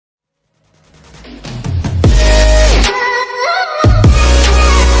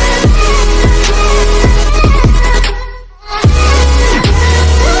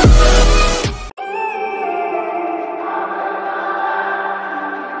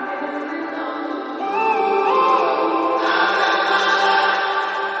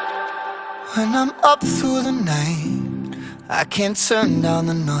When I'm up through the night, I can't turn down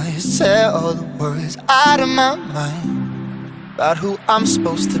the noise, tear all the worries out of my mind. About who I'm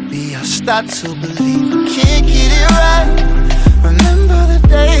supposed to be, I start to believe I can't get it right. Remember the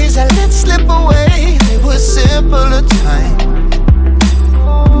days I let slip away, they were simpler times.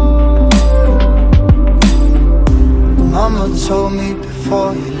 Mama told me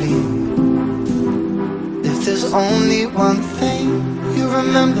before you leave, if there's only one thing you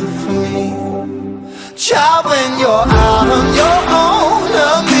remember from me, child, when you're out on your own,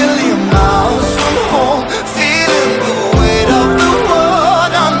 a million miles from home, feeling the weight of the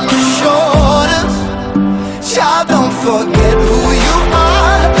world on your shoulders. Child, don't forget who you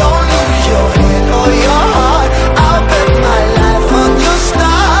are, don't lose your head or your heart. I'll bet my life on your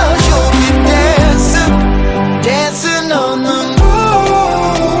stars, you'll be dancing, dancing on the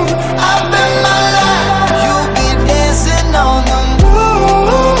moon. I'll bet my life you'll be dancing on the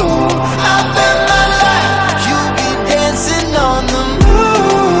moon. I'll bet my life you'll be dancing on the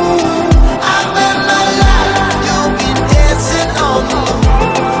moon. I'll bet my life you'll be dancing on the moon.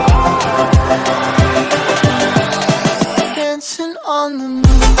 Dancing on the moon.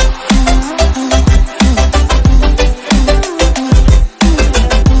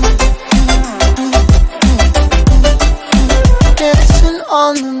 Dancing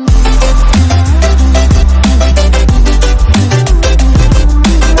on the moon.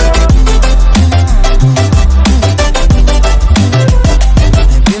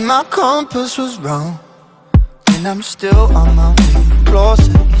 Maybe my compass was wrong, and I'm still on my way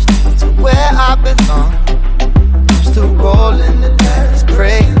closer to where I belong. I'm still rolling the dice,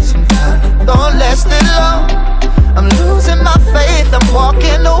 praying sometimes don't last it long. I'm losing my faith, I'm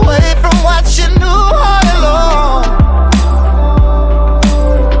walking away from what you knew all along.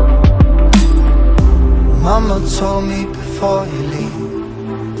 Mama told me before you leave,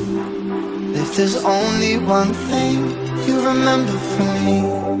 if there's only one thing you remember from me,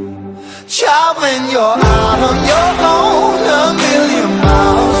 child, when you're out on your own, a million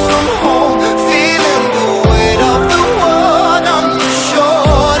miles from home, feeling the weight of the world on your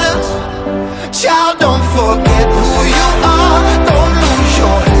shoulders. Child, don't forget who you are, don't lose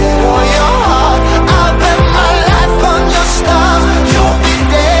your head or your heart. I'll bet my life on your stars, you'll be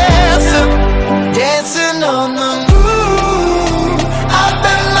dancing, dancing on the moon. I'll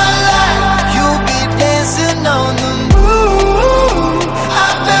bet my life you'll be dancing on the moon.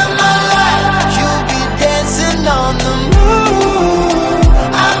 I'll bet my life you'll be dancing on the moon.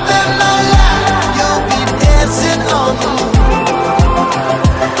 I'll bet my life you'll be dancing on the moon.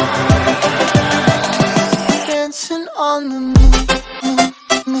 Dancing on the moon.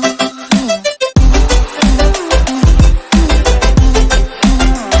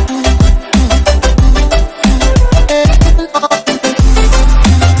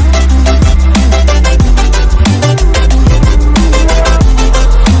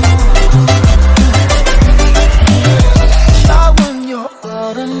 Child, when you're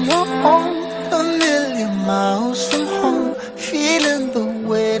out on your own, a million miles from home, feeling the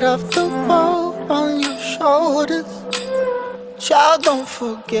weight of the world on your shoulders. Child, don't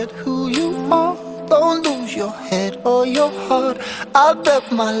forget who you are, don't lose your head or your heart. I'll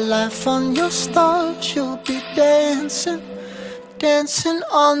bet my life on your stars, you'll be dancing, dancing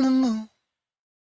on the moon.